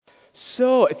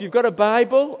So, if you've got a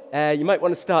Bible, you might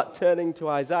want to start turning to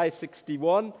Isaiah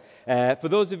 61. For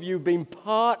those of you who've been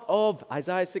part of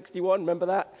Isaiah 61, remember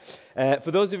that?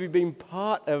 For those of you who've been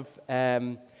part of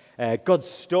God's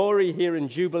story here in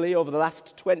Jubilee over the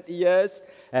last 20 years,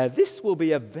 this will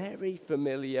be a very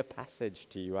familiar passage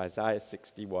to you, Isaiah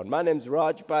 61. My name's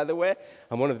Raj, by the way.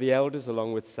 I'm one of the elders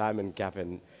along with Simon,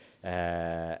 Gavin,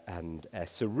 and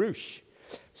Sarush.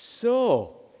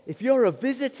 So, if you're a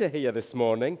visitor here this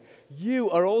morning,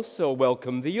 you are also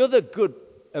welcome. The other good,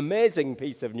 amazing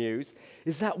piece of news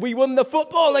is that we won the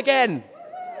football again.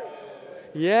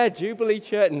 Yeah, Jubilee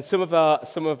Church, and some of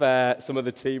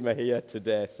the team are here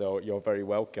today, so you're very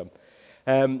welcome.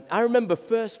 I remember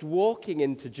first walking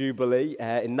into Jubilee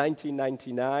in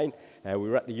 1999. We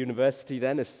were at the university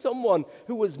then, as someone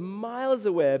who was miles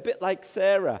away, a bit like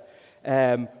Sarah,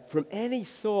 from any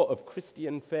sort of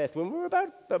Christian faith. When we were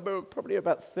probably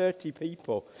about 30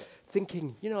 people,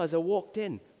 thinking, as I walked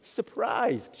in,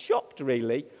 surprised, shocked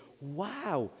really,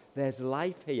 wow, there's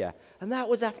life here. And that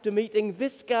was after meeting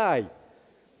this guy.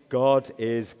 God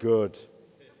is good.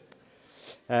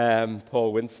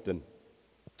 Paul Winston.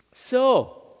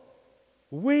 So,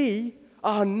 we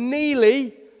are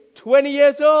nearly 20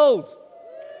 years old.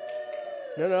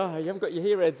 No, you haven't got your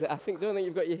hearing aids. Don't think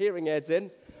you've got your hearing aids in.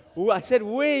 I said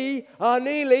we are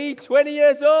nearly 20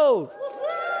 years old.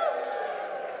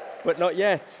 But not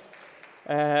yet.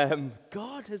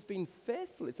 God has been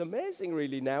faithful. It's amazing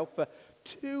really now for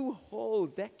 2 whole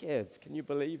decades. Can you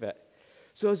believe it?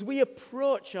 So as we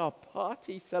approach our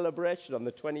party celebration on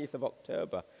the 20th of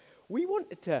October, we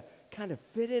wanted to kind of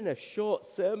fit in a short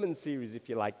sermon series, if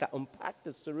you like, that unpacked,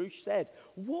 as Sarush said,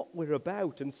 what we're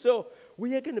about. And so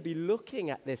we are going to be looking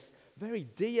at this very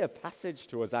dear passage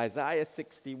to us, Isaiah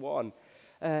 61,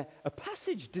 a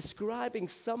passage describing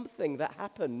something that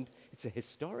happened. It's a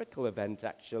historical event,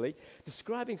 actually,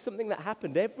 describing something that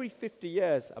happened every 50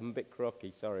 years. I'm a bit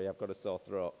croaky, sorry, I've got a sore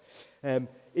throat.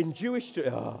 In Jewish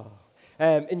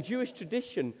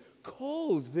tradition,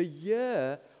 called the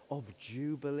year of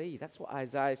Jubilee. That's what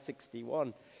Isaiah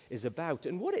 61 is about.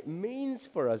 And what it means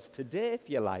for us today, if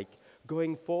you like,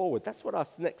 going forward. That's what our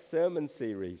next sermon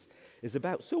series is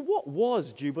about. So what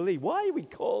was Jubilee? Why are we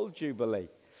called Jubilee?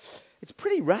 It's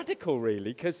pretty radical,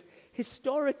 really, because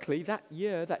historically that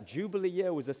year, that Jubilee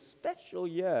year, was a special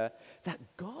year that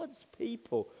God's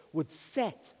people would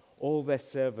set all their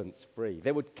servants free.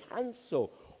 They would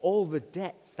cancel all the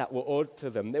debts that were owed to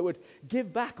them. They would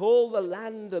give back all the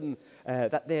land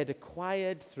that they had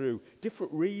acquired through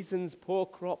different reasons, poor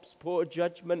crops, poor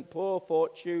judgment, poor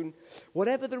fortune.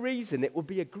 Whatever the reason, it would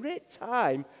be a great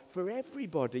time for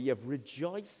everybody of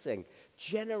rejoicing,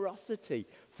 generosity,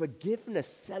 forgiveness,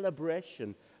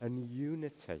 celebration, and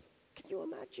unity. Can you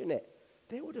imagine it?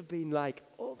 They would have been like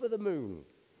over the moon.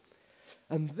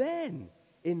 And then,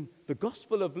 in the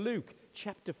Gospel of Luke,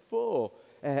 chapter 4,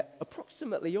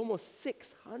 approximately almost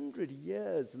 600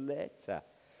 years later,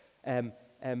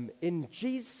 in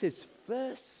Jesus'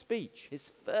 first speech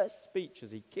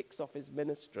as he kicks off his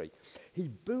ministry, he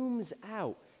booms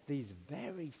out these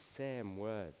very same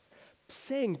words,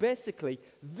 saying basically,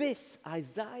 this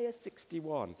Isaiah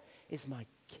 61 is my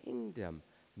kingdom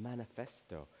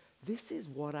manifesto. This is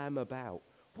what I'm about,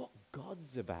 what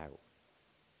God's about.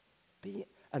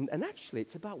 And actually,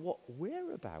 it's about what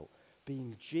we're about,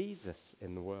 being Jesus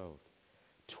in the world.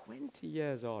 20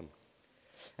 years on.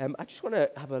 I just want to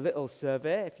have a little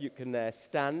survey, if you can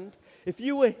stand. If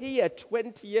you were here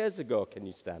 20 years ago, can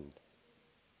you stand?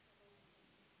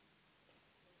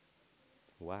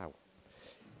 Wow.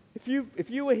 If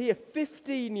you were here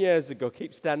 15 years ago,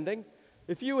 keep standing.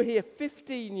 If you were here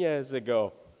 15 years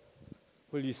ago,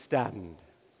 will you stand?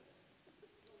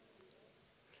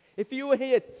 If you were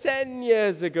here 10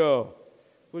 years ago,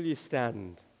 will you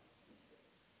stand?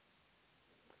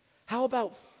 How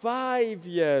about 5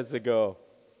 years ago?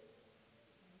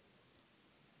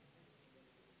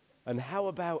 And how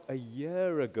about a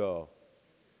year ago?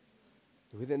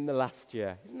 Within the last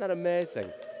year. Isn't that amazing?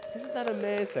 Isn't that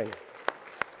amazing?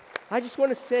 I just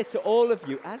want to say to all of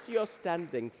you, as you're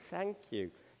standing, thank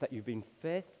you that you've been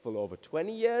faithful over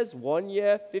 20 years, 1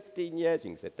 year, 15 years.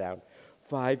 You can sit down.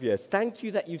 5 years. Thank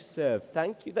you that you've served.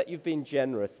 Thank you that you've been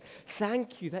generous.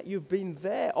 Thank you that you've been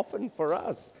there, often for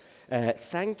us.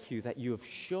 Thank you that you have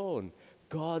shown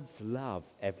God's love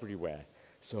everywhere.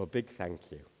 So a big thank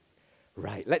you.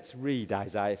 Right, let's read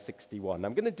Isaiah 61.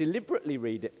 I'm going to deliberately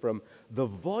read it from the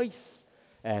Voice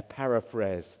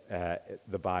paraphrase,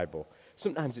 the Bible.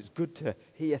 Sometimes it's good to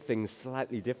hear things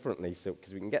slightly differently,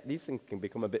 because we can get these things can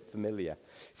become a bit familiar. It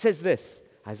says this,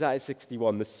 Isaiah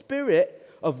 61, "The Spirit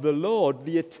of the Lord,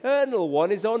 the Eternal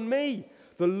One, is on me.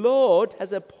 The Lord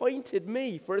has appointed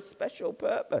me for a special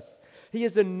purpose. He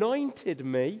has anointed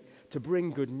me to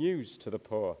bring good news to the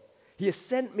poor. He has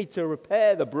sent me to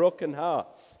repair the broken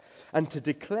hearts and to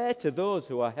declare to those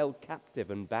who are held captive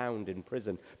and bound in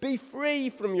prison, be free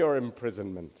from your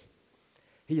imprisonment.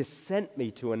 He has sent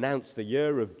me to announce the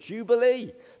year of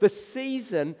Jubilee, the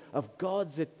season of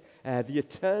God's, the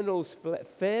eternal's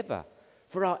favor.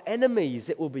 For our enemies,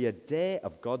 it will be a day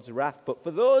of God's wrath. But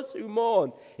for those who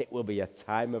mourn, it will be a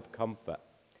time of comfort.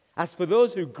 As for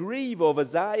those who grieve over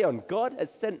Zion, God has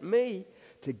sent me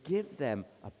to give them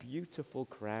a beautiful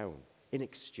crown in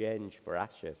exchange for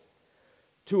ashes,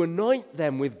 to anoint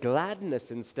them with gladness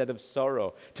instead of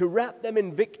sorrow, to wrap them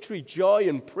in victory, joy,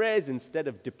 and praise instead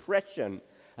of depression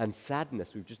and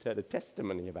sadness. We've just heard a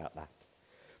testimony about that.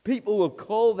 People will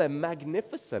call them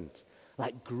magnificent,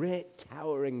 like great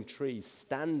towering trees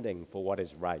standing for what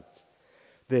is right.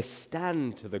 They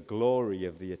stand to the glory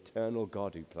of the eternal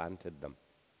God who planted them.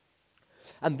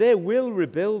 And they will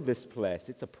rebuild this place.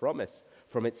 It's a promise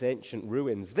from its ancient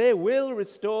ruins. They will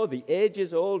restore the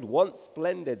ages-old, once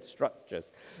splendid structures.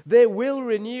 They will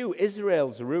renew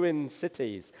Israel's ruined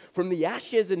cities from the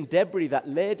ashes and debris that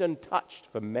laid untouched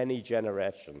for many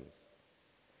generations.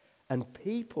 And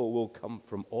people will come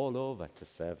from all over to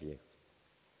serve you.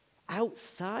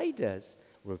 Outsiders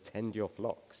will tend your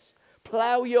flocks,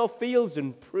 plow your fields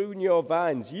and prune your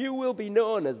vines. You will be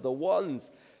known as the ones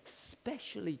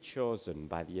specially chosen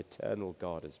by the eternal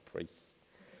God as priests.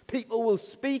 People will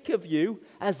speak of you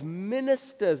as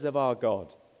ministers of our God,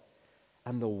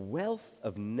 and the wealth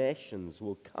of nations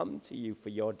will come to you for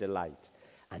your delight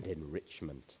and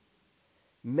enrichment.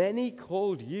 Many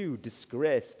called you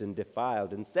disgraced and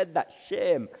defiled and said that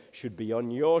shame should be on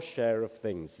your share of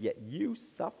things, yet you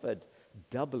suffered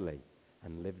doubly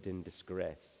and lived in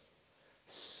disgrace.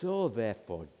 So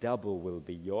therefore double will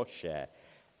be your share,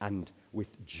 and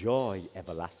with joy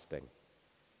everlasting.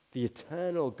 The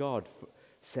eternal God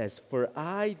says, for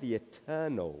I, the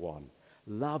eternal one,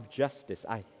 love justice.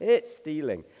 I hate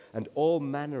stealing and all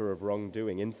manner of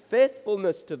wrongdoing. In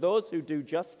faithfulness to those who do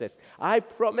justice, I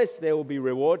promise they will be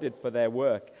rewarded for their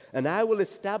work, and I will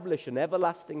establish an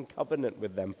everlasting covenant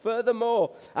with them.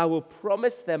 Furthermore, I will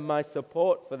promise them my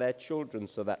support for their children,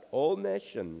 so that all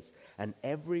nations and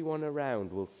everyone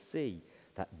around will see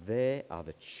that they are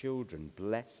the children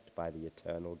blessed by the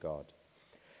eternal God.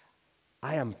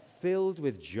 I am filled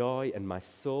with joy, and my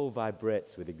soul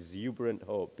vibrates with exuberant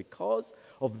hope because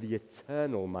of the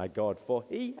eternal my God. For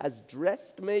he has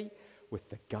dressed me with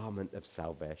the garment of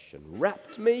salvation,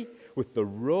 wrapped me with the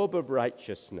robe of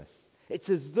righteousness. It's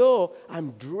as though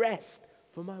I'm dressed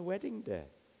for my wedding day.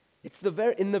 It's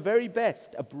in the very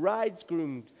best, a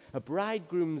bridegroom's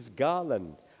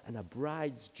garland and a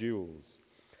bride's jewels.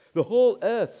 The whole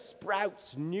earth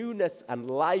sprouts newness and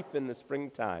life in the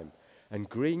springtime, and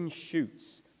green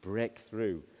shoots break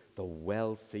through the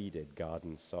well-seeded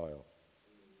garden soil.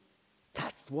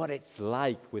 That's what it's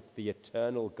like with the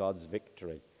eternal God's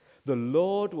victory. The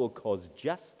Lord will cause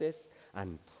justice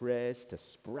and praise to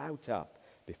sprout up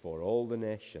before all the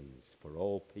nations, for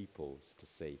all peoples to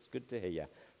see. It's good to hear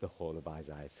the whole of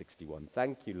Isaiah 61.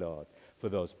 Thank you, Lord, for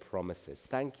those promises.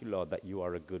 Thank you, Lord, that you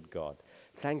are a good God.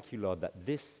 Thank you, Lord, that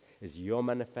this is your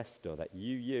manifesto that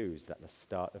you used at the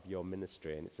start of your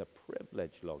ministry. And it's a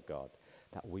privilege, Lord God,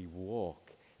 that we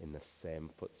walk in the same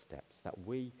footsteps, that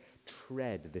we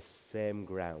tread this same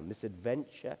ground. This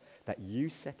adventure that you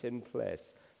set in place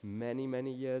many,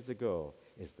 many years ago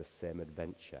is the same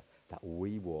adventure that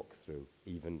we walk through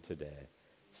even today,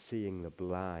 seeing the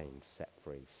blind set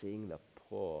free, seeing the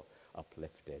poor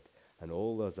uplifted, and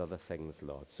all those other things,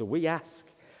 Lord. So we ask,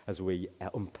 as we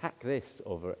unpack this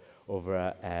over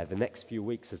the next few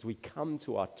weeks, as we come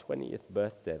to our 20th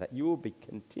birthday, that you will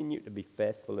continue to be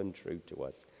faithful and true to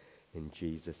us. In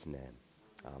Jesus' name,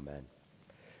 amen.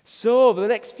 So over the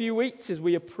next few weeks, as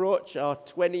we approach our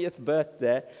 20th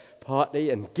birthday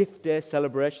party and gift day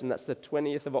celebration, that's the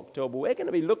 20th of October, we're going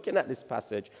to be looking at this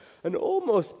passage and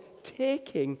almost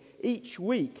taking each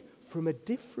week from a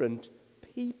different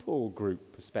people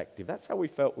group perspective. That's how we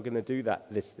felt we're going to do that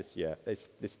this year,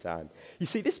 this time. You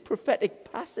see, this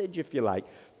prophetic passage, if you like,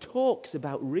 talks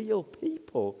about real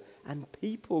people and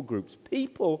people groups,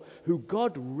 people who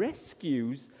God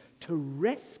rescues to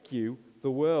rescue the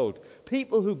world,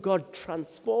 people who God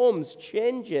transforms,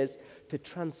 changes to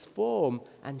transform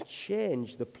and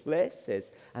change the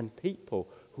places and people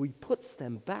who he puts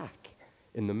them back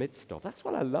in the midst of. That's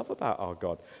what I love about our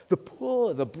God. The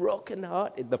poor, the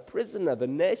brokenhearted, the prisoner, the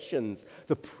nations,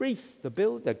 the priest, the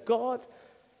builder. God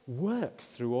works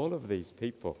through all of these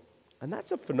people. And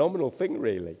that's a phenomenal thing,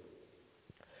 really.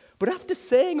 But after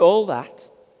saying all that,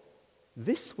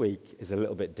 This week is a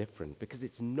little bit different because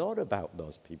it's not about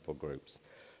those people groups.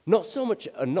 Not so much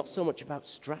about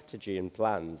strategy and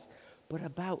plans, but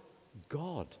about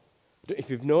God. If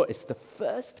you've noticed, the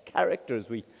first character as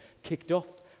we kicked off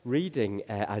reading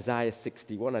Isaiah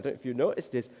 61, I don't know if you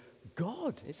noticed, is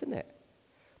God, isn't it?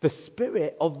 The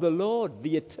Spirit of the Lord,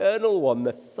 the eternal one,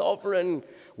 the sovereign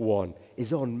one,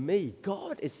 is on me.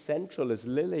 God is central, as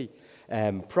Lily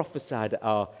prophesied at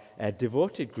our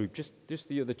devoted group just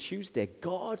the other Tuesday.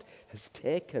 God has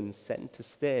taken center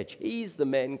stage. He's the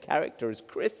main character, as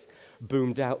Chris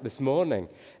boomed out this morning.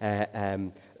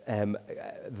 That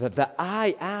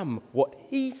I am what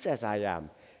he says I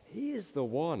am. He is the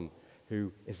one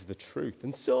who is the truth.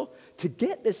 And so, to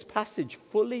get this passage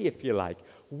fully, if you like,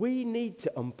 we need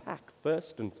to unpack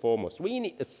first and foremost. We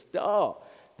need to start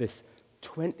this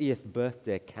 20th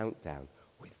birthday countdown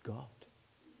with God.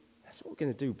 That's what we're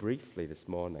going to do briefly this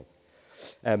morning.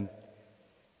 And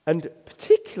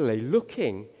particularly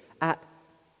looking at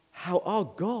how our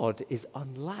God is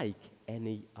unlike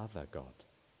any other God.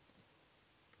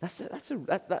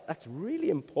 That's really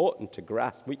important to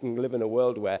grasp. We can live in a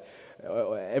world where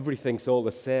everything's all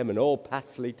the same and all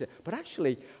paths lead to... But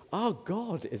actually, our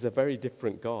God is a very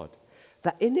different God.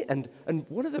 That in it, and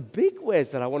one of the big ways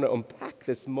that I want to unpack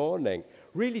this morning,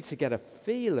 really to get a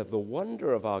feel of the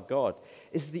wonder of our God,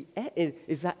 is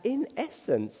that in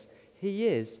essence, he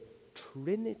is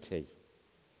Trinity.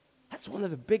 That's one of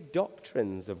the big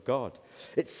doctrines of God.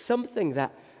 It's something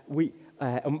that we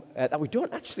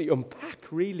don't actually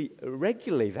unpack really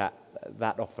regularly that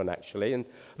often, actually. And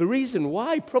the reason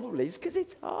why probably is because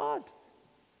it's hard.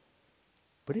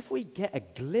 But if we get a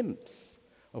glimpse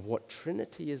of what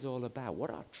Trinity is all about, what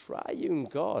our triune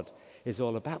God is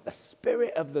all about, the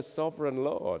Spirit of the sovereign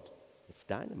Lord, it's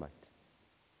dynamite.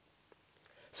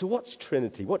 So what's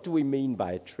Trinity? What do we mean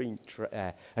by a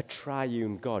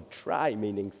triune God? Tri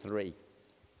meaning three.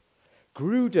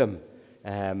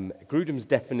 Grudem's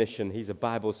definition, he's a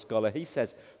Bible scholar, he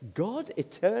says, God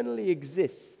eternally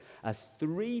exists as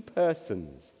three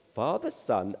persons, Father,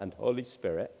 Son, and Holy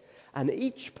Spirit, and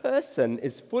each person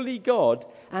is fully God,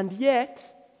 and yet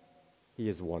he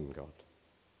is one God.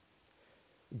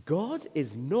 God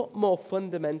is not more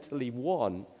fundamentally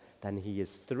one than he is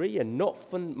three, and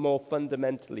not more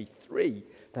fundamentally three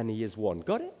than he is one.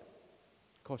 Got it?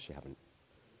 Of course you haven't.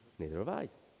 Neither have I.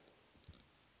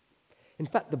 In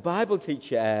fact, the Bible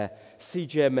teacher,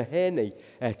 C.J. Mahaney,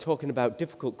 talking about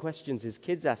difficult questions his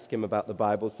kids ask him about the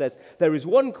Bible, says, there is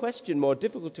one question more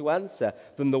difficult to answer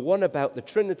than the one about the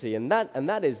Trinity, and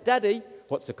that is, Daddy,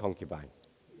 what's a concubine?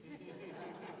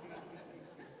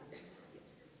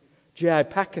 J.I.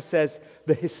 Packer says,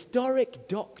 the historic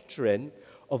doctrine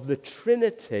of the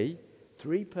Trinity,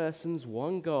 three persons,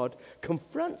 one God,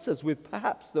 confronts us with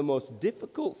perhaps the most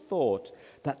difficult thought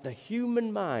that the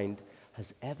human mind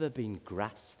has ever been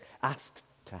asked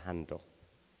to handle.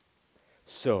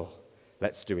 So,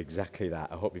 let's do exactly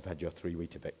that. I hope you've had your 3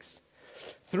 Weetabix.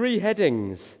 3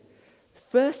 headings.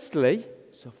 Firstly,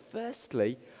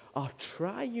 our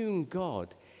triune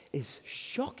God is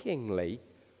shockingly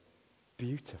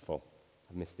beautiful.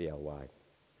 I missed the L-Y.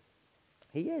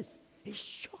 He is. He's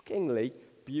shockingly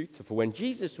beautiful. When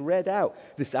Jesus read out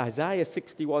this Isaiah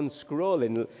 61 scroll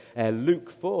in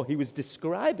Luke 4, he was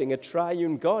describing a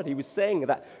triune God. He was saying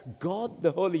that God,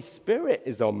 the Holy Spirit,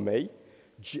 is on me,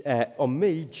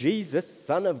 Jesus,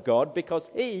 Son of God, because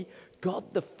he,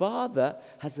 God the Father,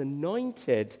 has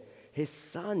anointed his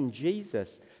Son, Jesus,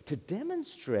 to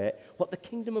demonstrate what the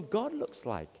kingdom of God looks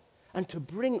like and to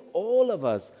bring all of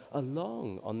us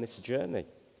along on this journey.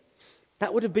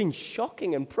 That would have been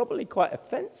shocking and probably quite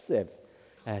offensive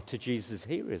to Jesus'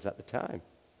 hearers at the time.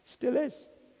 Still is.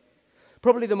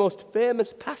 Probably the most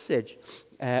famous passage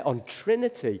on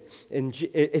Trinity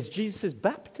is Jesus'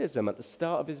 baptism at the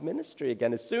start of his ministry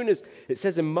again. As soon as, it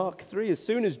says in Mark 3, as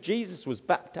soon as Jesus was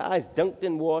baptized, dunked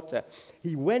in water,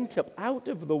 he went up out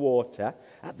of the water.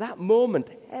 At that moment,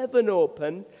 heaven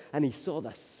opened, and he saw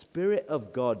the Spirit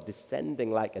of God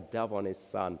descending like a dove on his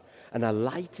Son and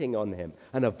alighting on him.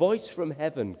 And a voice from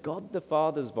heaven, God the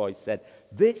Father's voice, said,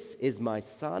 "This is my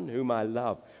Son whom I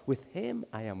love. With him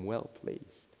I am well pleased."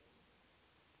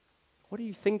 What are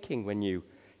you thinking when you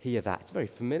hear that? It's a very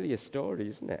familiar story,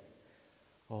 isn't it?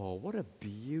 Oh, what a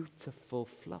beautiful,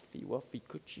 fluffy, wuffy,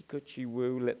 coochie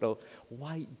woo little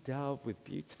white dove with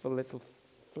beautiful little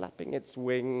flapping its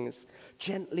wings,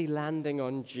 gently landing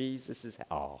on Jesus' head.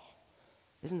 Oh,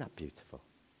 isn't that beautiful?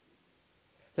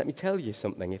 Let me tell you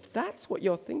something. If that's what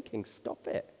you're thinking, stop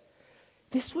it.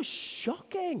 This was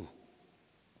shocking.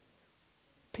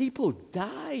 People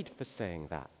died for saying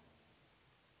that.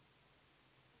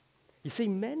 You see,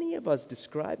 many of us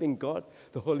describing God,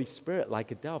 the Holy Spirit, like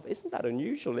a dove. Isn't that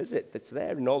unusual, is it? That's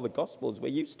there in all the Gospels. We're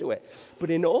used to it. But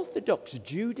in Orthodox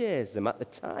Judaism at the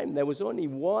time, there was only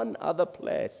one other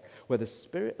place where the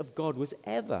Spirit of God was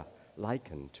ever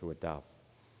likened to a dove.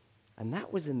 And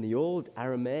that was in the old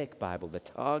Aramaic Bible, the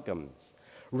Targums,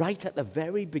 right at the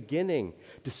very beginning,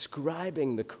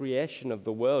 describing the creation of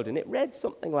the world. And it read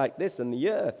something like this: and the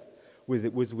earth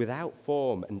was without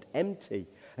form and empty,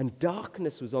 and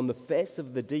darkness was on the face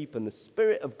of the deep, and the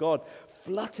Spirit of God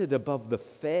fluttered above the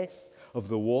face of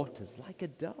the waters like a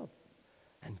dove.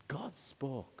 And God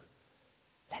spoke,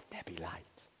 "Let there be light."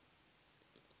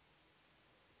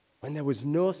 When there was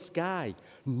no sky,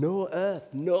 no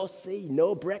earth, no sea,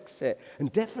 no Brexit,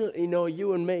 and definitely no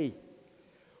you and me,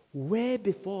 way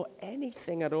before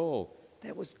anything at all,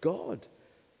 there was God.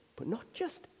 But not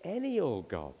just any old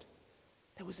God.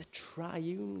 There was a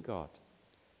triune God.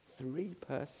 3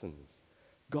 persons.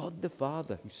 God the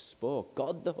Father who spoke,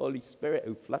 God the Holy Spirit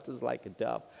who flutters like a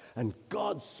dove, and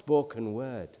God's spoken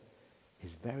word,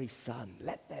 his very Son,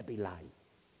 "Let there be light."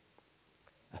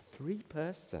 A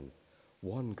 3-person,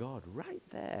 one God, right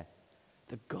there.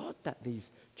 The God that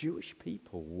these Jewish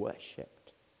people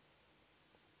worshipped.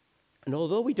 And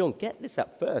although we don't get this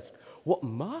at first, what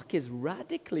Mark is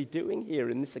radically doing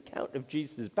here in this account of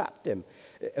Jesus' baptism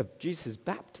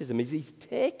is he's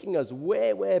taking us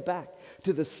way, way back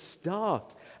to the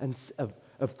start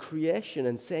of creation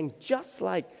and saying, just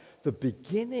like the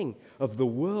beginning of the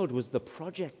world was the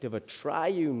project of a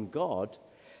triune God,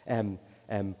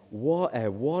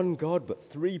 one God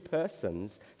but 3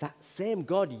 persons, that same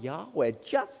God Yahweh,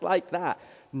 just like that,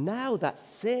 now that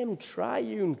same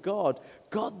triune God,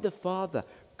 God the Father,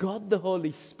 God the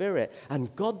Holy Spirit,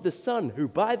 and God the Son, who,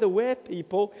 by the way,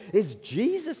 people, is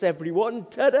Jesus, everyone.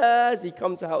 Ta-da! As he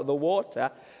comes out of the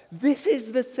water. This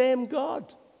is the same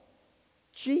God.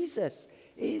 Jesus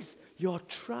is your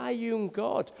triune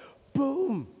God.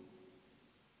 Boom!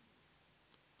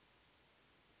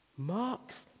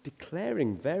 Mark's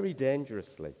declaring very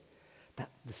dangerously that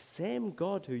the same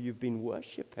God who you've been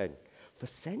worshipping for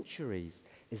centuries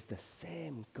is the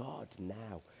same God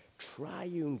now.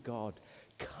 Triune God,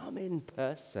 come in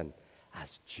person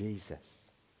as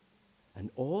Jesus.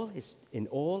 And in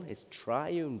all his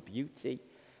triune beauty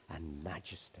and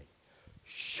majesty.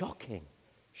 Shocking,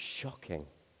 shocking,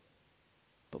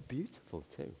 but beautiful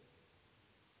too.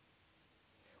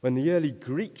 When the early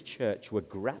Greek church were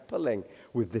grappling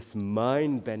with this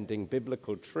mind-bending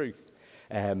biblical truth,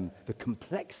 the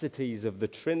complexities of the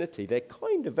Trinity, they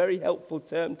coined a very helpful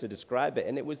term to describe it,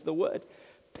 and it was the word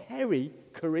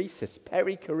perichoresis,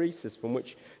 from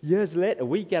which years later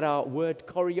we get our word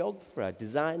choreographer,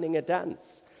 designing a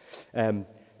dance. And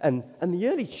the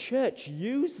early church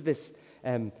used this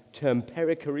term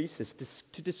perichoresis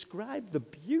to describe the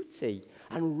beauty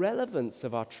and relevance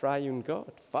of our triune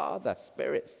God, Father,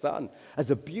 Spirit, Son,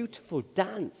 as a beautiful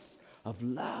dance of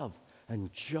love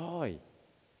and joy.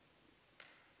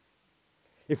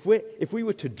 If we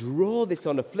were to draw this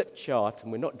on a flip chart,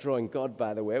 and we're not drawing God,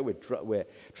 by the way, we're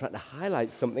trying to highlight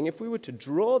something. If we were to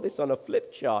draw this on a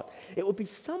flip chart, it would be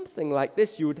something like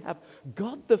this. You would have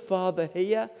God the Father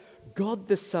here, God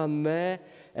the Son there,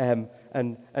 and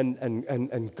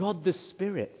God the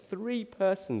Spirit. 3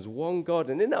 persons, one God.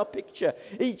 And in our picture,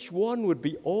 each one would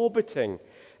be orbiting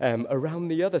around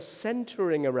the other,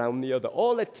 centering around the other.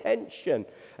 All attention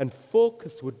and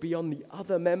focus would be on the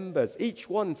other members, each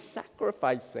one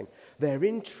sacrificing their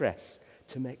interests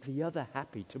to make the other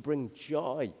happy, to bring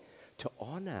joy, to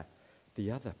honor the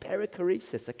other.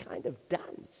 Perichoresis, a kind of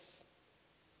dance.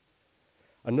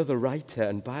 Another writer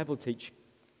and Bible teacher,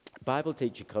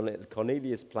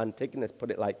 Cornelius Plantagenet,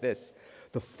 put it like this: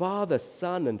 the Father,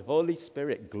 Son, and Holy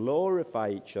Spirit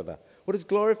glorify each other. What does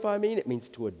glorify mean? It means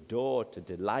to adore, to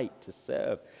delight, to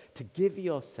serve, to give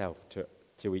yourself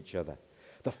to each other.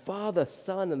 The Father,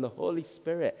 Son, and the Holy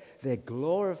Spirit, they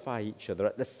glorify each other.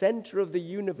 At the center of the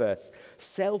universe,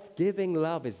 self-giving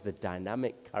love is the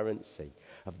dynamic currency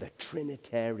of the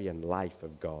Trinitarian life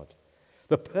of God.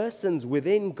 The persons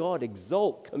within God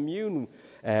exalt, commune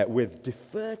with,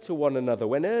 defer to one another.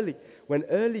 When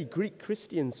early Greek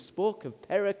Christians spoke of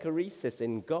perichoresis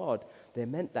in God, they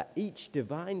meant that each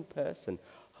divine person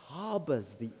harbors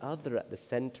the other at the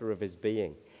center of his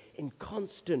being. In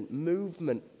constant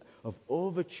movement of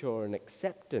overture and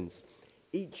acceptance,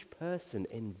 each person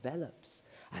envelops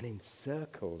and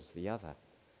encircles the other.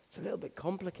 It's a little bit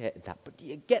complicated, that, but do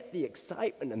you get the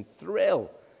excitement and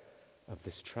thrill of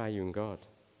this triune God?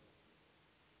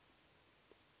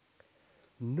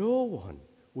 No one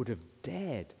would have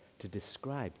dared to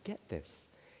describe, get this,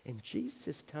 in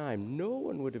Jesus' time, no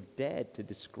one would have dared to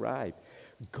describe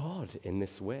God in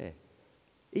this way.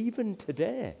 Even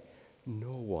today,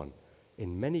 no one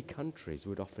in many countries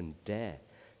would often dare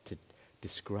to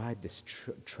describe this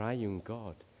triune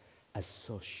God as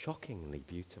so shockingly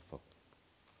beautiful.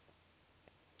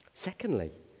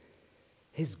 Secondly,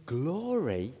 his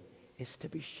glory is to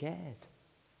be shared.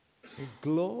 His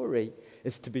glory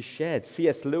is to be shared.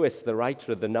 C.S. Lewis, the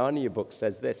writer of the Narnia book,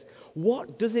 says this: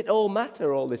 what does it all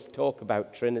matter, all this talk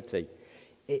about Trinity?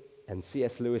 And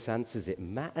C.S. Lewis answers, it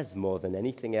matters more than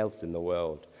anything else in the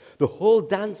world. The whole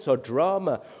dance or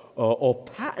drama or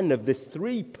pattern of this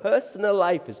three-personal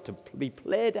life is to be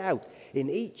played out in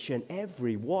each and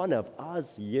every one of us,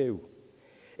 you.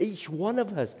 Each one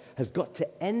of us has got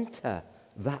to enter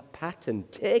that pattern,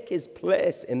 take his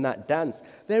place in that dance.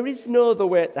 There is no other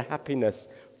way to happiness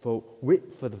there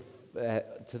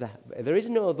is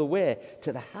no other way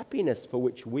to the happiness for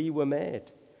which we were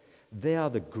made. They are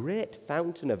the great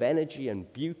fountain of energy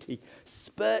and beauty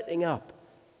spurting up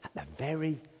at the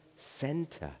very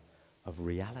center of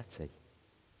reality.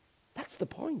 That's the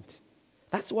point.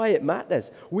 That's why it matters.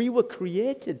 We were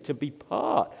created to be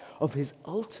part of his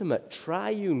ultimate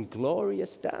triune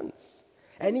glorious dance.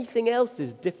 Anything else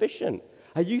is deficient.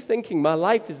 Are you thinking my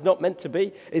life is not meant to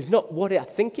be, is not what I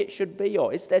think it should be,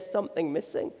 or is there something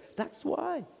missing? That's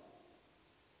why.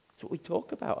 That's what we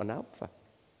talk about on Alpha.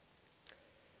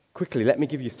 Quickly, let me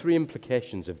give you 3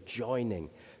 implications of joining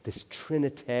this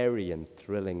Trinitarian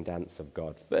thrilling dance of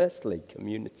God. Firstly,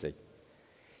 community.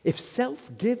 If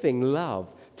self-giving love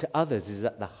to others is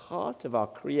at the heart of our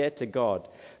Creator God,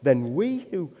 then we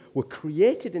who were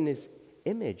created in his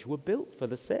image were built for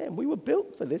the same. We were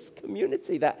built for this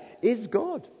community that is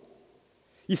God.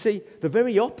 You see, the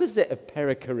very opposite of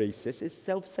perichoresis is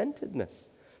self-centeredness,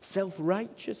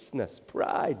 self-righteousness,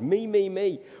 pride,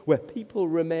 me, where people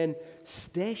remain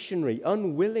stationary,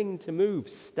 unwilling to move,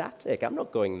 static. I'm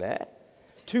not going there.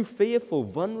 Too fearful,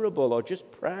 vulnerable, or just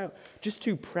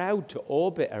too proud to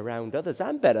orbit around others.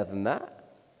 I'm better than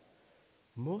that.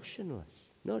 Motionless,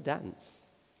 no dance.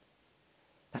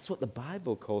 That's what the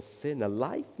Bible calls sin, a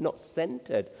life not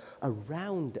centered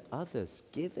around others,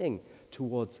 giving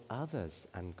towards others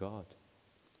and God.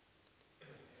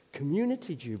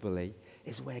 Community Jubilee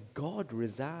is where God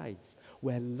resides,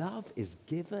 where love is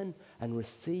given and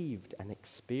received and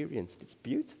experienced. It's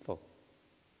beautiful.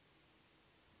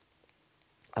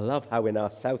 I love how in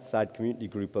our Southside community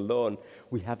group alone,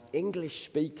 we have English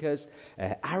speakers,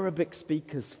 Arabic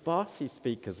speakers, Farsi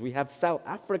speakers. We have South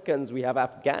Africans, we have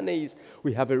Afghanis,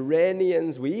 we have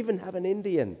Iranians, we even have an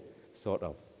Indian, sort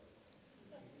of.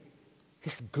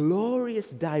 This glorious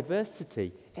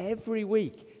diversity every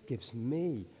week gives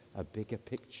me a bigger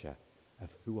picture of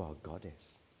who our God is.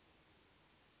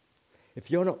 If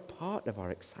you're not part of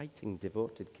our exciting,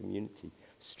 devoted community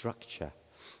structure,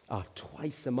 our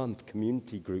twice-a-month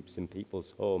community groups in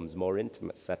people's homes, more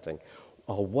intimate setting,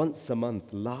 our once-a-month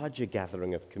larger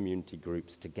gathering of community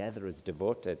groups together as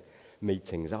devoted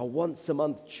meetings, our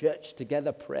once-a-month church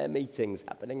together prayer meetings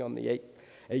happening on the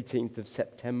 18th of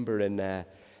September in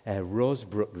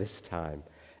Rosebrook this time,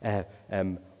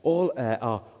 all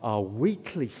our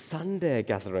weekly Sunday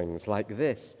gatherings like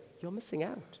this, you're missing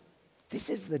out. This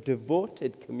is the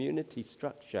devoted community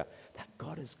structure that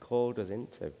God has called us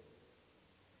into.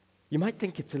 You might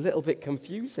think it's a little bit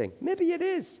confusing. Maybe it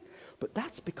is. But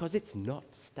that's because it's not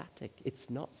static. It's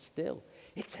not still.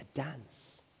 It's a dance.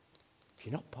 If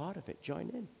you're not part of it, join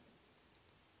in.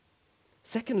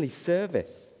 Secondly,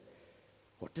 service.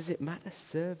 What does it matter?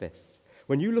 Service.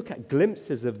 When you look at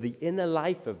glimpses of the inner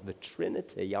life of the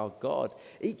Trinity, our God,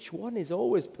 each one is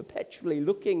always perpetually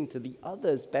looking to the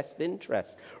other's best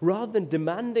interest. Rather than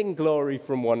demanding glory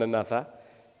from one another,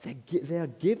 they are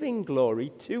giving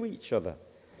glory to each other.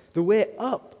 The way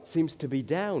up seems to be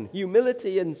down.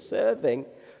 Humility and serving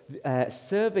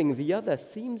the other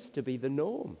seems to be the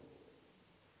norm.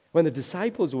 When the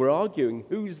disciples were arguing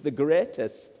who's the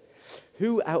greatest,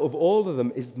 who out of all of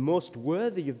them is most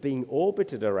worthy of being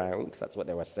orbited around, that's what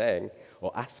they were saying,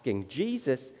 or asking,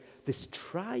 Jesus, this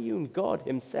triune God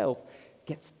himself,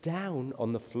 gets down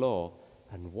on the floor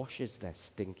and washes their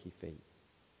stinky feet.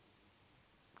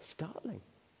 Startling.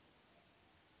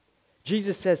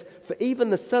 Jesus says, for even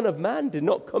the Son of Man did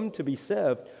not come to be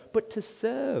served, but to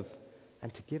serve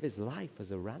and to give his life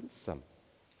as a ransom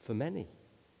for many.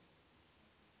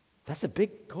 That's a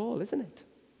big call, isn't it?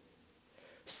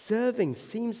 Serving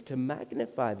seems to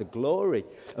magnify the glory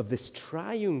of this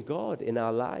triune God in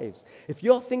our lives. If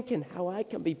you're thinking how I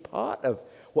can be part of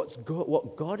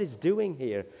what God is doing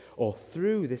here or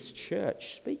through this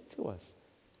church, speak to us.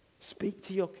 Speak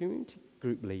to your community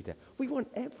group leader. We want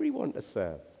everyone to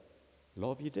serve.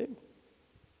 Love you do.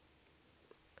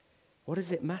 What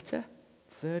does it matter?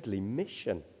 Thirdly,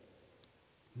 mission.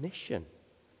 Mission.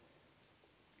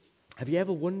 Have you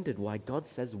ever wondered why God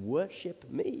says, worship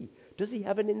me? Does he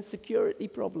have an insecurity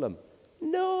problem?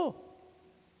 No.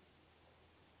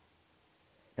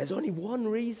 There's only one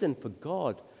reason for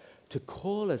God to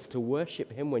call us to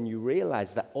worship him when you realize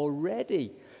that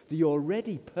the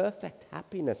already perfect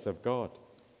happiness of God.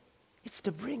 It's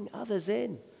to bring others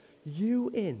in, you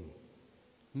in,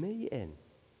 me in.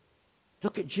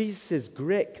 Look at Jesus'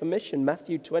 great commission,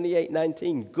 Matthew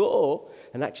 28:19. Go,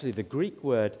 and actually the Greek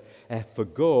word for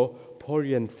go,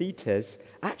 porianthetes,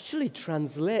 actually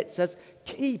translates as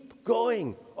keep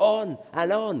going on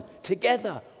and on,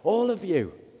 together, all of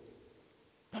you.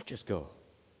 Not just go.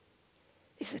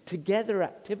 It's a together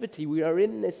activity. We are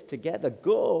in this together.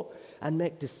 Go and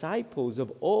make disciples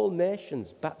of all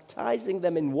nations, baptizing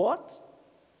them in what?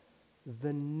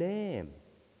 The name.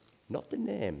 Not the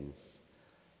names.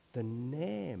 The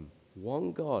name,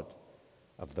 one God,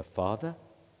 of the Father,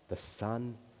 the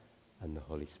Son, and the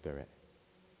Holy Spirit.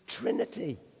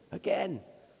 Trinity, again,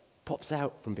 pops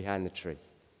out from behind the tree.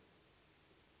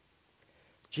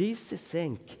 Jesus is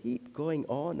saying, keep going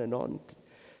on and on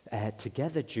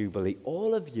together, Jubilee,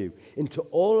 all of you, into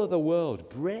all of the world.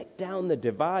 Break down the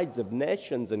divides of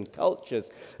nations and cultures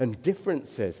and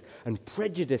differences and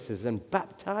prejudices and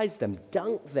baptize them,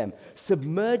 dunk them,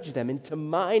 submerge them into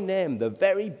my name, the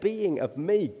very being of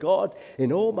me, God,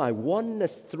 in all my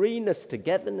oneness, threeness,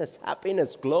 togetherness,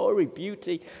 happiness, glory,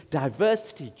 beauty,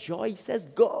 diversity, joy. He says,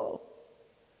 go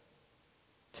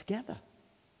together.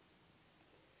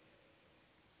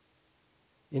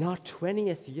 In our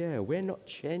 20th year, we're not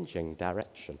changing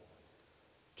direction,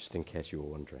 just in case you were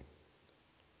wondering.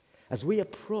 As we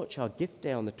approach our gift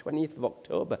day on the 20th of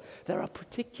October, there are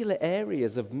particular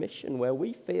areas of mission where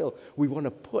we feel we want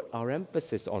to put our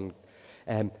emphasis on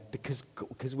because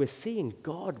we're seeing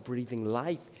God breathing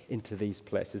life into these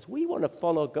places. We want to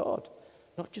follow God,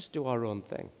 not just do our own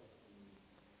thing.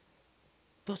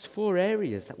 Those 4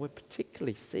 areas that we're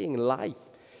particularly seeing life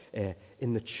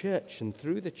in the church and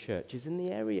through the church is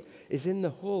in the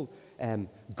whole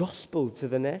gospel to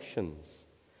the nations.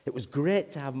 It was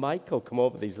great to have Michael come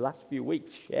over these last few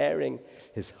weeks, sharing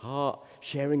his heart,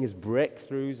 sharing his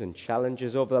breakthroughs and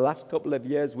challenges. Over the last couple of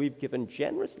years, we've given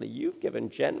generously, you've given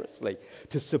generously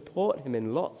to support him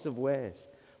in lots of ways,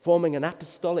 forming an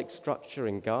apostolic structure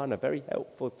in Ghana, very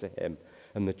helpful to him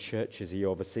and the churches he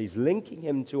oversees, linking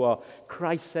him to our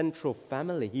Christ Central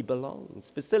family he belongs,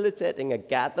 facilitating a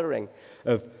gathering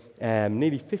of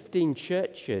nearly 15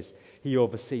 churches he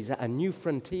oversees at a New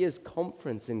Frontiers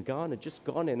conference in Ghana, just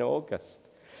gone in August,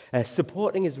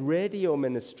 supporting his radio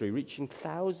ministry, reaching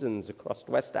thousands across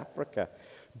West Africa.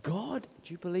 God,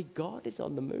 do you believe God is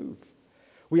on the move?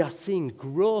 We are seeing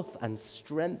growth and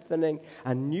strengthening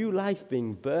and new life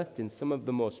being birthed in some of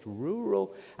the most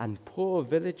rural and poor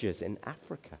villages in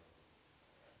Africa.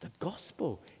 The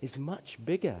gospel is much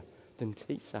bigger than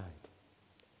Teesside.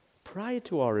 Prior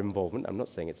to our involvement, I'm not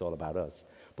saying it's all about us,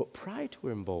 but prior to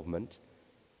our involvement,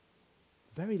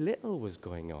 very little was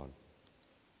going on.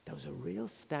 There was a real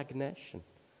stagnation.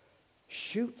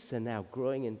 Shoots are now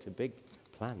growing into big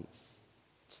plants.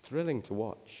 It's thrilling to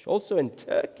watch. Also in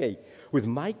Turkey, with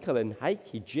Michael and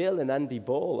Heike, Jill and Andy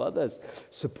Ball, others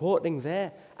supporting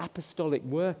their apostolic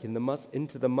work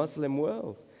into the Muslim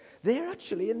world. They're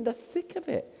actually in the thick of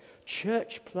it.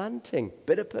 Church planting,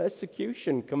 bit of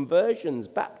persecution, conversions,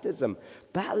 baptism,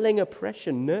 battling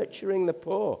oppression, nurturing the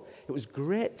poor. It was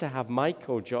great to have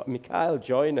Mikhail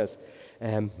join us.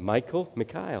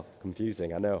 Mikhail,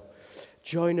 confusing, I know.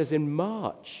 Join us in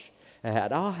March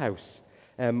at our house.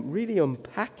 Really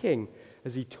unpacking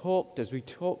as we talked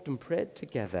and prayed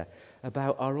together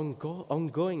about our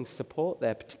ongoing support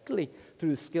there, particularly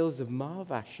through the skills of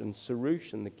Marvash and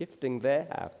Sarush and the gifting they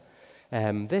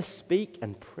have. They speak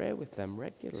and pray with them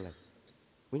regularly.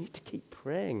 We need to keep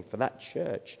praying for that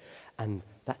church and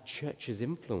that church's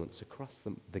influence across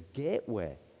the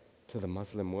gateway to the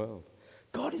Muslim world.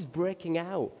 God is breaking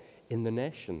out in the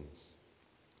nations.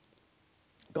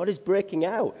 God is breaking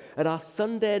out at our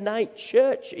Sunday night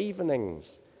church evenings.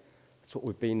 That's what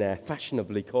we've been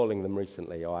fashionably calling them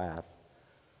recently, or I have.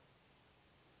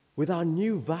 With our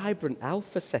new vibrant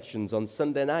Alpha sessions on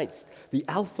Sunday nights, the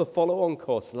Alpha follow-on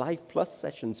course, Life Plus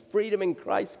sessions, Freedom in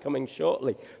Christ coming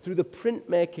shortly, through the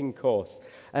printmaking course.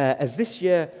 As this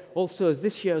year,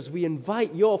 as we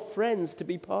invite your friends to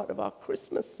be part of our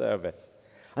Christmas service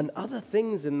and other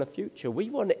things in the future, we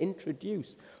want to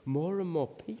introduce more and more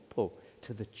people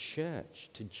to the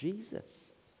church, to Jesus,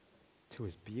 to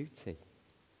his beauty,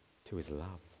 to his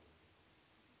love.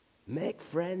 Make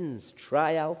friends.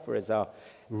 Try Alpha is our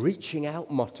reaching out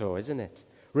motto, isn't it?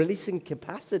 Releasing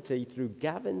capacity through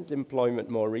Gavin's employment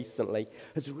more recently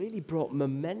has really brought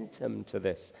momentum to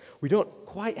this. We don't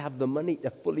quite have the money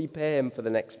to fully pay him for the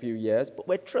next few years, but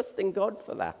we're trusting God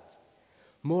for that.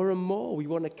 More and more, we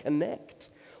want to connect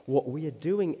what we are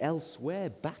doing elsewhere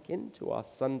back into our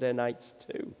Sunday nights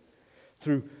too.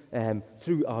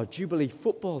 Through our Jubilee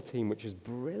football team, which is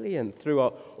brilliant, through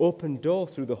our Open Door,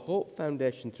 through the Hope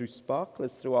Foundation, through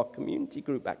Sparklers, through our community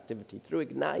group activity, through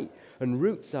Ignite and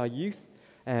Roots, our youth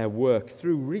work,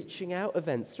 through reaching out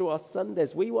events, through our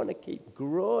Sundays. We want to keep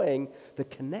growing the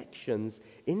connections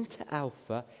into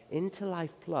Alpha, into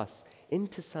Life Plus,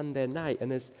 into Sunday night.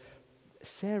 And as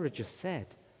Sarah just said,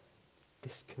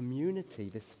 this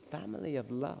community, this family of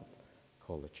love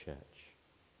called the church.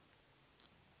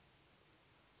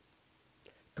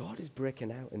 God is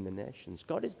breaking out in the nations.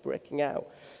 God is breaking out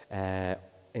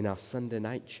in our Sunday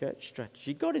night church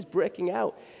strategy. God is breaking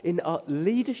out in our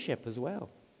leadership as well.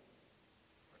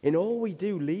 In all we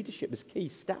do, leadership is key.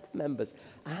 Staff members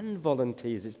and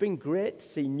volunteers. It's been great to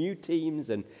see new teams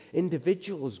and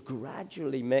individuals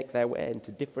gradually make their way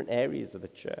into different areas of the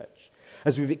church.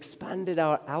 As we've expanded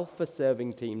our Alpha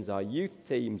serving teams, our youth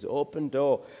teams, Open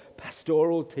Door,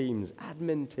 pastoral teams,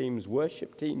 admin teams,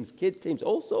 worship teams, kid teams,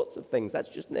 all sorts of things. That's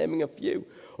just naming a few.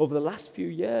 Over the last few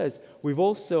years, we've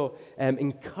also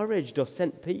encouraged or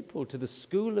sent people to the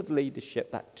School of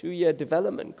Leadership, that 2-year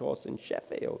development course in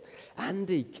Sheffield.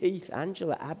 Andy, Keith,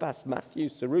 Angela, Abbas, Matthew,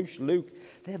 Sarush, Luke,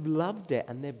 they've loved it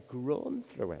and they've grown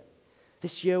through it.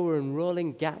 This year we're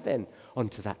enrolling Gavin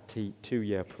onto that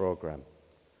 2-year program.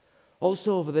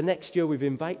 Also, over the next year, we've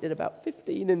invited about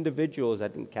 15 individuals, I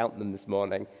didn't count them this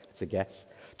morning, it's a guess,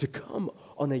 to come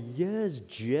on a year's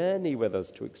journey with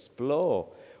us to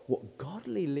explore what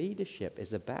godly leadership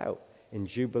is about in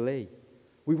Jubilee.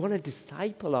 We want to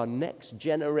disciple our next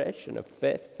generation of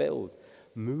faith-filled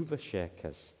mover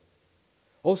shakers.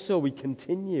 Also, we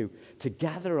continue to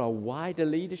gather our wider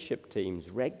leadership teams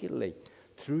regularly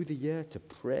through the year to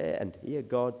pray and hear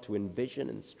God, to envision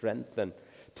and strengthen,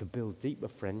 to build deeper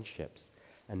friendships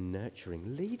and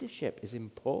nurturing. Leadership is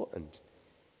important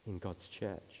in God's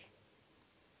church.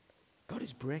 God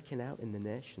is breaking out in the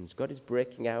nations. God is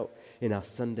breaking out in our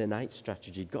Sunday night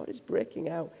strategy. God is breaking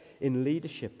out in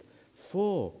leadership.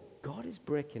 God is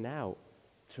breaking out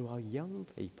through our young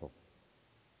people.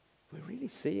 We're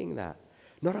really seeing that.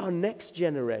 Not our next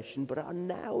generation, but our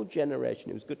now generation.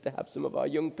 It was good to have some of our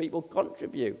young people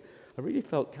contribute. I really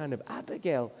felt kind of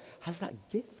Abigail has that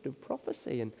gift of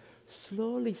prophecy, and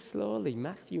slowly,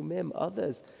 Matthew, Mim,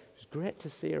 others, it was great to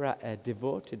see her at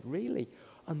Devoted, really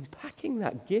unpacking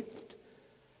that gift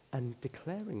and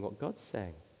declaring what God's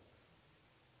saying.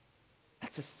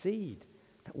 That's a seed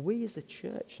that we as a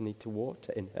church need to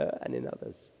water in her and in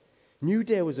others. New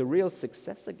Day was a real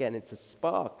success again. It's a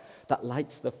spark that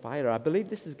lights the fire. I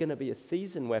believe this is going to be a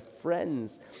season where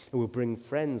friends will bring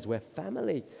friends, where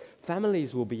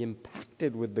families will be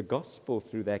impacted with the gospel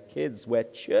through their kids, where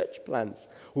church plants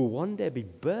will one day be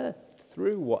birthed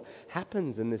through what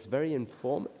happens in these very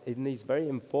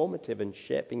informative and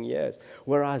shaping years,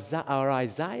 where our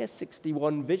Isaiah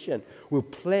 61 vision will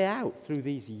play out through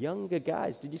these younger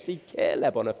guys. Did you see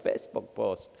Caleb on a Facebook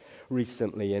post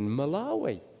recently in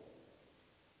Malawi?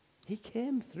 He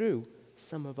came through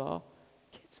some of our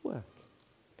kids' work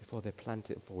before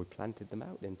we planted them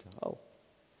out into Hull.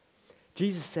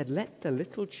 Jesus said, "Let the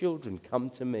little children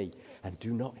come to me and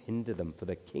do not hinder them, for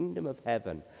the kingdom of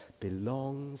heaven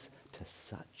belongs to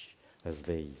such as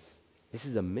these." This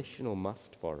is a missional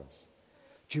must for us.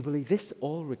 Jubilee, this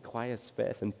all requires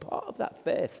faith, and part of that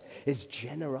faith is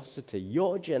generosity.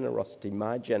 Your generosity,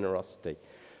 my generosity.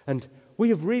 And we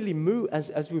have really moved,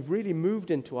 as we've really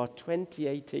moved into our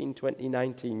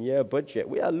 2018-2019 year budget,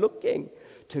 we are looking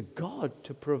to God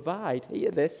to provide,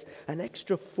 hear this, an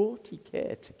extra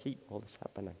 40,000 to keep all this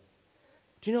happening.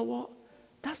 Do you know what?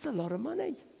 That's a lot of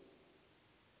money.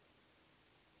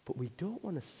 But we don't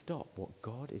want to stop what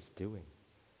God is doing.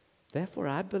 Therefore,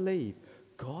 I believe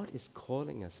God is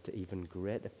calling us to even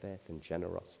greater faith and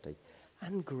generosity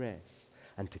and grace,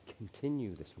 and to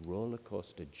continue this roller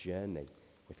coaster journey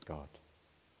with God.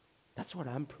 That's what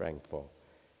I'm praying for.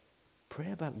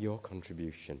 Pray about your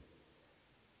contribution.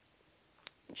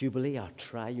 Jubilee, our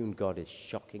triune God is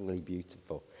shockingly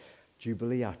beautiful.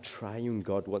 Jubilee, our triune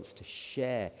God wants to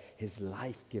share his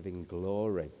life-giving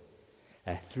glory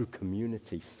through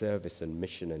community, service, and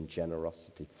mission and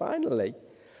generosity. Finally,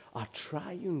 our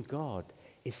triune God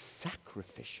is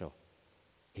sacrificial.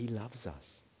 He loves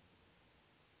us.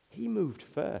 He moved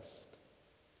first.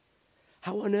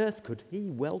 How on earth could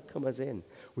he welcome us in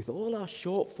with all our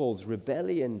shortfalls,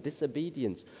 rebellion,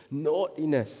 disobedience,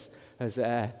 naughtiness, as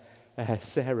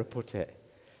Sarah put it?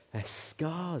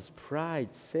 Scars, pride,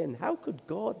 sin. How could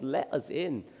God let us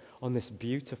in on this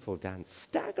beautiful dance?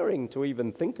 Staggering to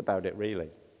even think about it, really.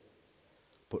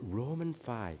 But Romans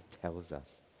 5 tells us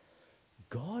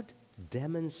God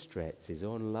demonstrates his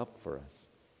own love for us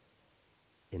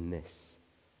in this.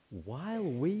 While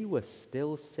we were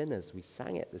still sinners, we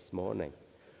sang it this morning,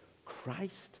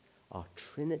 Christ, our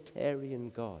Trinitarian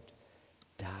God,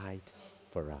 died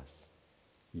for us,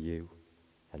 you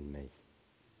and me.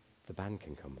 If the band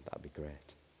can come, that'd be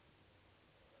great.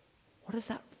 What does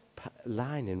that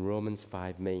line in Romans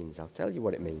 5 means? I'll tell you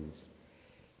what it means.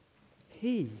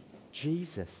 He,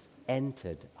 Jesus,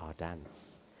 entered our dance.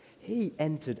 He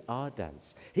entered our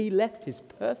dance. He left his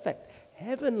perfect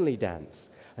heavenly dance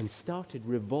and started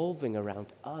revolving around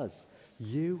us,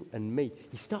 you and me.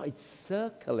 He started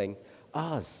circling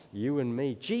us, you and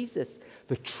me. Jesus,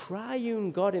 the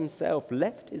triune God himself,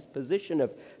 left his position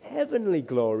of heavenly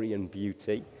glory and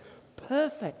beauty,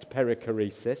 perfect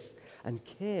perichoresis, and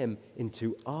came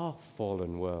into our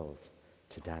fallen world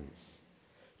to dance.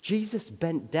 Jesus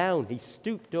bent down, he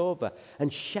stooped over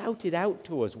and shouted out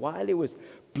to us while he was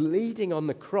bleeding on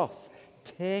the cross,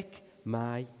 "Take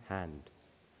my hand.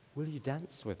 Will you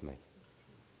dance with me?"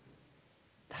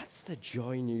 That's the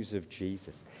joy news of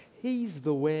Jesus. He's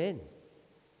the way in.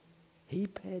 He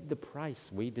paid the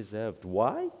price we deserved.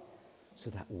 Why? So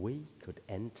that we could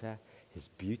enter his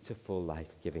beautiful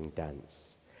life-giving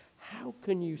dance. How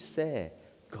can you say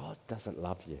God doesn't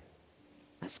love you?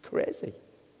 That's crazy.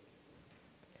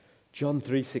 John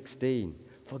 3:16,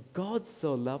 "For God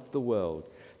so loved the world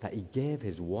that he gave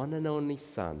his one and only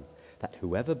Son, that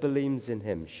whoever believes in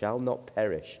him shall not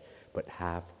perish, but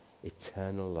have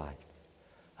eternal life."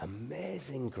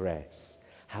 Amazing grace.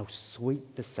 How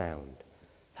sweet the sound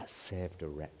that saved a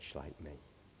wretch like me.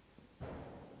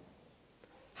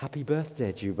 Happy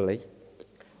birthday, Jubilee.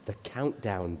 The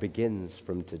countdown begins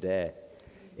from today.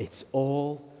 It's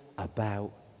all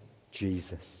about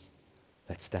Jesus.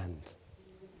 Let's stand.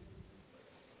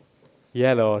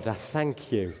 Yeah, Lord, I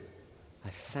thank you.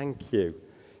 I thank you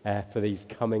for these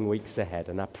coming weeks ahead.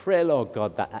 And I pray, Lord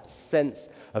God, that sense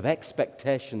of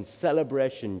expectation,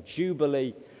 celebration,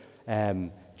 jubilee,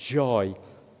 joy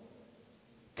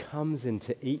comes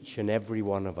into each and every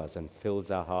one of us and fills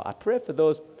our heart. I pray for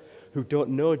those who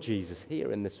don't know Jesus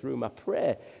here in this room. I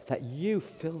pray that you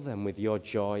fill them with your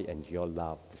joy and your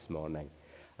love this morning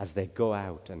as they go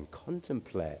out and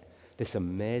contemplate this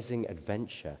amazing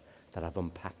adventure that I've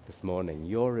unpacked this morning,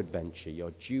 your adventure,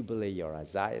 your Jubilee, your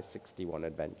Isaiah 61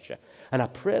 adventure. And I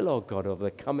pray, Lord God, over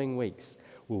the coming weeks,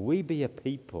 will we be a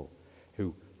people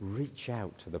who reach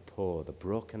out to the poor, the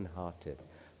brokenhearted,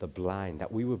 the blind,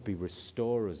 that we would be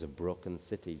restorers of broken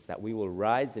cities, that we will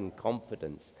rise in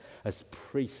confidence as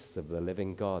priests of the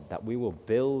living God, that we will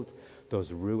build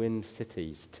those ruined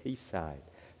cities, Teesside,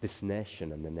 this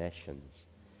nation and the nations.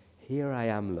 Here I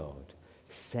am, Lord.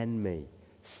 Send me,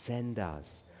 send us.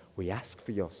 We ask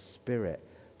for your Spirit,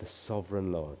 the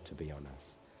sovereign Lord, to be on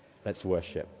us. Let's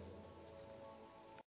worship.